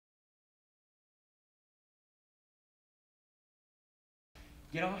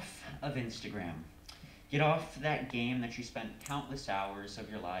Get off of Instagram. Get off that game that you spent countless hours of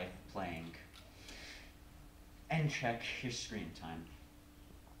your life playing. And check your screen time.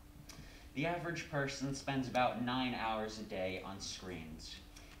 The average person spends about 9 hours a day on screens,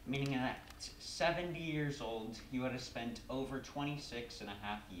 meaning that at 70 years old, you would have spent over 26 and a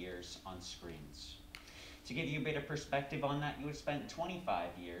half years on screens. To give you a bit of perspective on that, you would have spent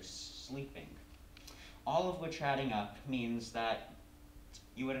 25 years sleeping. All of which adding up means that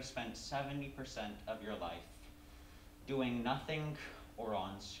you would have spent 70% of your life doing nothing or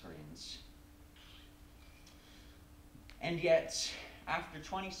on screens. And yet, after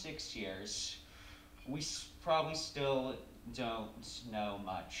 26 years, we probably still don't know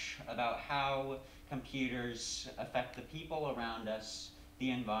much about how computers affect the people around us,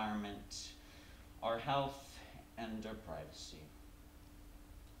 the environment, our health, and our privacy.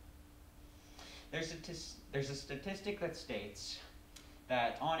 There's a statistic that states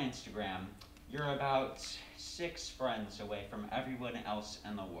that on Instagram, you're about 6 friends away from everyone else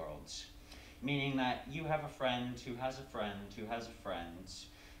in the world. Meaning that you have a friend who has a friend who has a friend,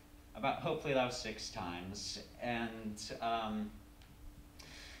 hopefully that was 6 times, and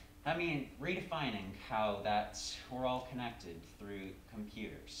redefining how that we're all connected through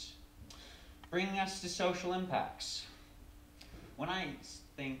computers. Bringing us to social impacts. When I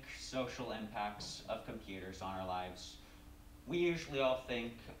think social impacts of computers on our lives, we usually all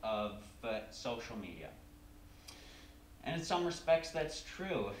think of social media. And in some respects, that's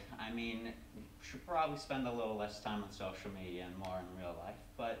true. I mean, we should probably spend a little less time on social media and more in real life,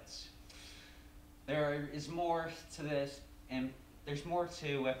 but there is more to this, and there's more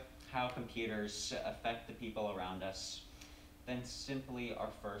to how computers affect the people around us than simply our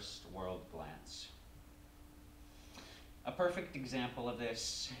first world glance. A perfect example of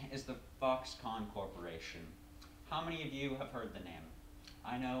this is the Foxconn Corporation. How many of you have heard the name?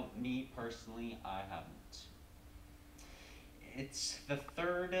 I know, me personally, I haven't. It's the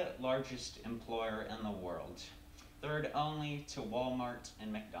 3rd largest employer in the world, 3rd only to Walmart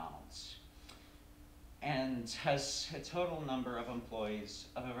and McDonald's, and has a total number of employees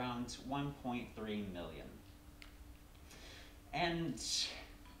of around 1.3 million. And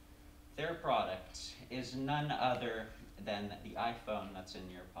their product is none other than the iPhone that's in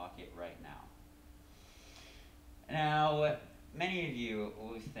your pocket right now. Now, many of you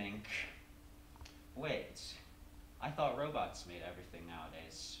will think, wait, I thought robots made everything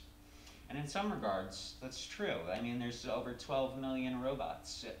nowadays. And in some regards, that's true. I mean, there's over 12 million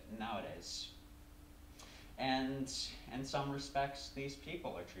robots nowadays. And in some respects, these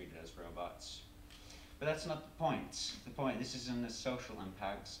people are treated as robots. But that's not the point. This isn't a social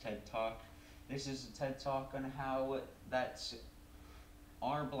impacts TED Talk. This is a TED Talk on how that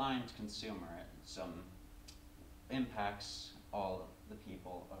our blind consumerism impacts all the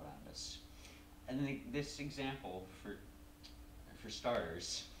people around us. And this example, for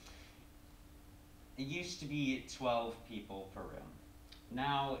starters, it used to be 12 people per room.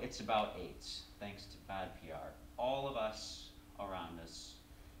 Now it's about 8, thanks to bad PR. All of us around us,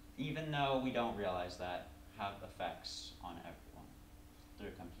 even though we don't realize that, have effects on everyone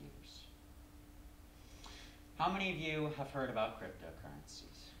through computers. How many of you have heard about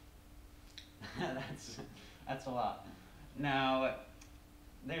cryptocurrencies? That's a lot. Now,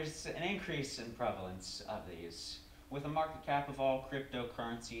 there's an increase in prevalence of these, with a market cap of all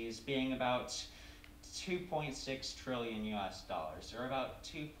cryptocurrencies being about 2.6 trillion US dollars, or about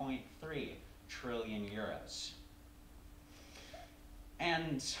 2.3 trillion euros.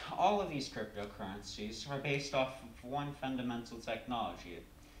 And all of these cryptocurrencies are based off of one fundamental technology,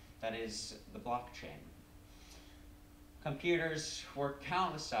 that is the blockchain. Computers work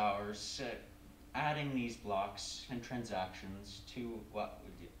countless hours adding these blocks and transactions to what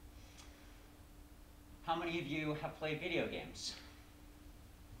we do. How many of you have played video games?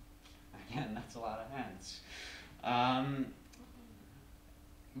 Again, that's a lot of hands.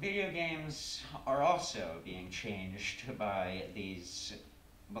 Video games are also being changed by these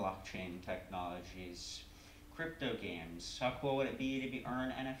blockchain technologies. Crypto games, how cool would it be to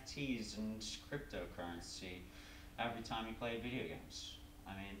earn NFTs and cryptocurrency every time you play video games?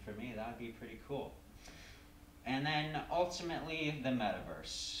 I mean, for me, that would be pretty cool. And then ultimately, the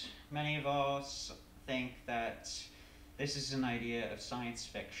metaverse. Many of us think that this is an idea of science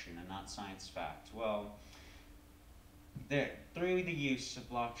fiction and not science fact. Well, through the use of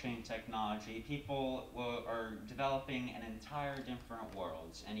blockchain technology, people are developing an entire different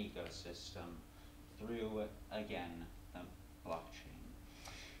world and ecosystem through, again, the blockchain.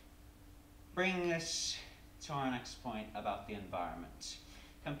 Bringing this to our next point about the environment.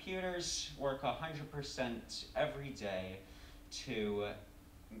 Computers work 100% every day to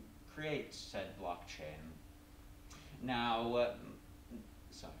create said blockchain. Now,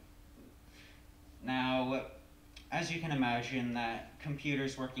 as you can imagine, that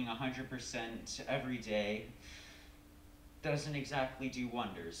computers working 100% every day doesn't exactly do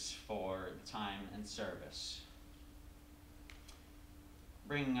wonders for the time and service.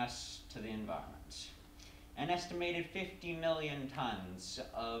 Bringing us to the environment. An estimated 50 million tons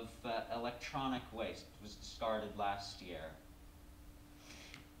of electronic waste was discarded last year.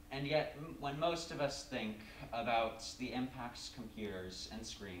 And yet, when most of us think about the impacts computers and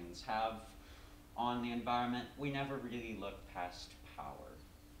screens have on the environment, we never really look past power.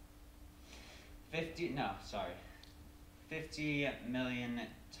 50 million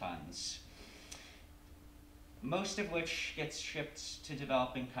tons. Most of which gets shipped to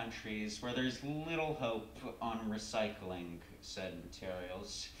developing countries where there's little hope on recycling said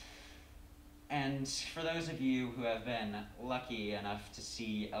materials. And for those of you who have been lucky enough to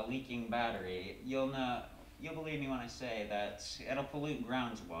see a leaking battery, you'll believe me when I say that it'll pollute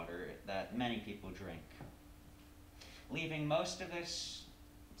groundwater that many people drink, leaving most of this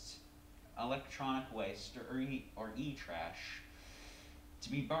electronic waste or e-trash to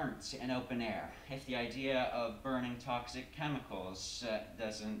be burnt in open air. If the idea of burning toxic chemicals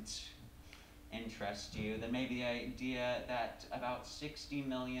doesn't interest you, then maybe the idea that about $60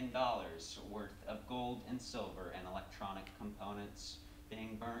 million worth of gold and silver and electronic components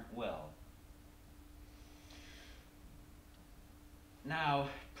being burnt will. Now,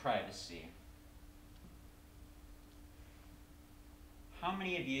 privacy. How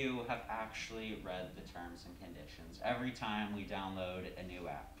many of you have actually read the terms and conditions every time we download a new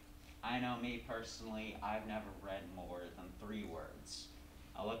app? I know me personally, I've never read more than 3 words.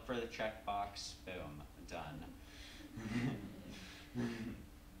 I'll look for the checkbox, boom, done.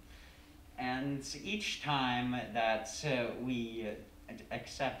 And each time that we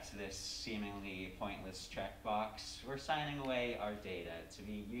accept this seemingly pointless checkbox, we're signing away our data to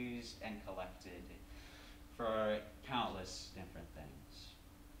be used and collected for countless different things.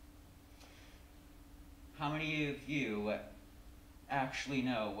 How many of you actually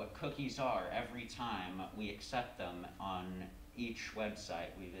know what cookies are every time we accept them on each website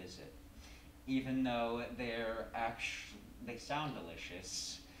we visit? Even though they sound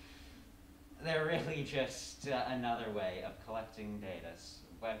delicious, they're really just another way of collecting data,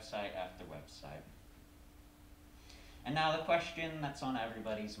 website after website. And now the question that's on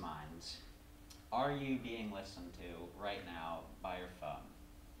everybody's minds. Are you being listened to right now by your phone?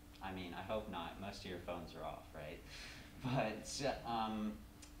 I mean, I hope not. Most of your phones are off, right? But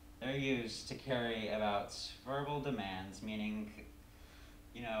they're used to carry about verbal demands, meaning,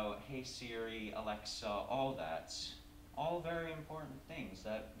 you know, hey Siri, Alexa, all that. All very important things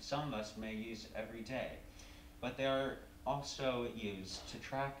that some of us may use every day. But they are also used to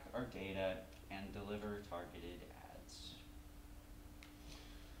track our data and deliver targeted ads.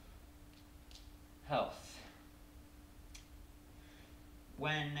 Health.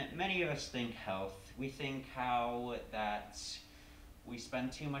 When many of us think health, we think how that we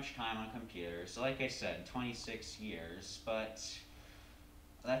spend too much time on computers. Like I said, 26 years, but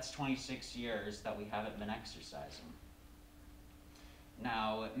that's 26 years that we haven't been exercising.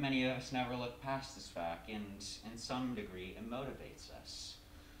 Now, many of us never look past this fact, and in some degree, it motivates us.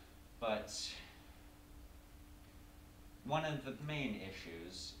 But one of the main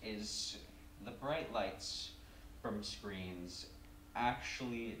issues is the bright lights from screens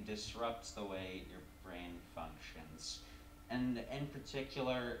actually disrupts the way your brain functions, and in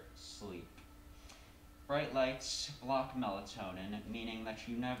particular, sleep. Bright lights block melatonin, meaning that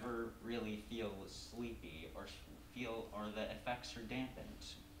you never really feel sleepy or the effects are dampened.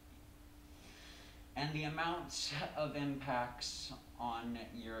 And the amount of impacts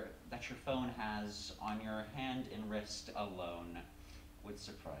that your phone has on your hand and wrist alone would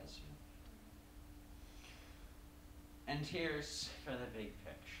surprise you. And here's for the big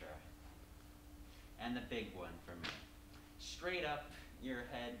picture, and the big one for me. Straight up, your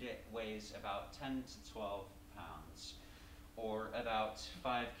head weighs about 10 to 12 pounds, or about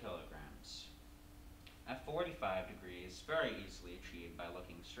 5 kilograms. At 45 degrees, very easily achieved by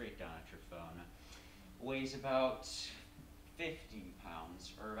looking straight down at your phone, weighs about 50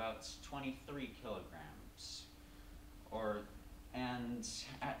 pounds, or about 23 kilograms. And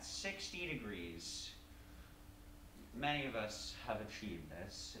at 60 degrees, many of us have achieved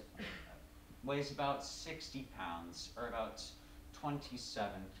this, weighs about 60 pounds, or about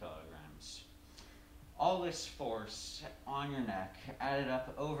 27 kilograms. All this force on your neck, added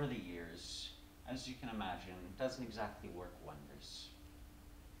up over the years, as you can imagine, doesn't exactly work wonders.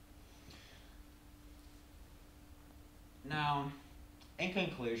 Now, In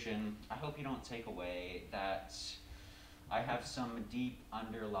conclusion, I hope you don't take away that I have some deep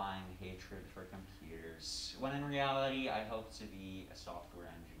underlying hatred for computers, when in reality I hope to be a software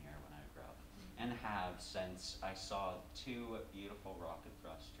engineer when I grow up, and have since I saw two beautiful rocket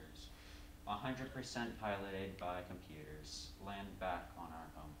thrusters, 100% piloted by computers, land back on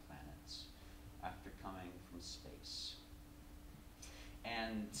our home planet after coming from space.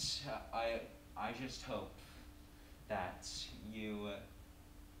 And I just hope that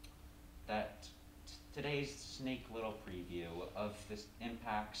today's sneak little preview of the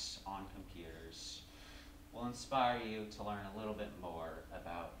impacts on computers will inspire you to learn a little bit more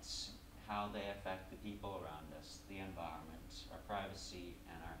about how they affect the people around us, the environment, our privacy,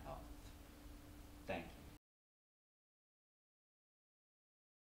 and our health.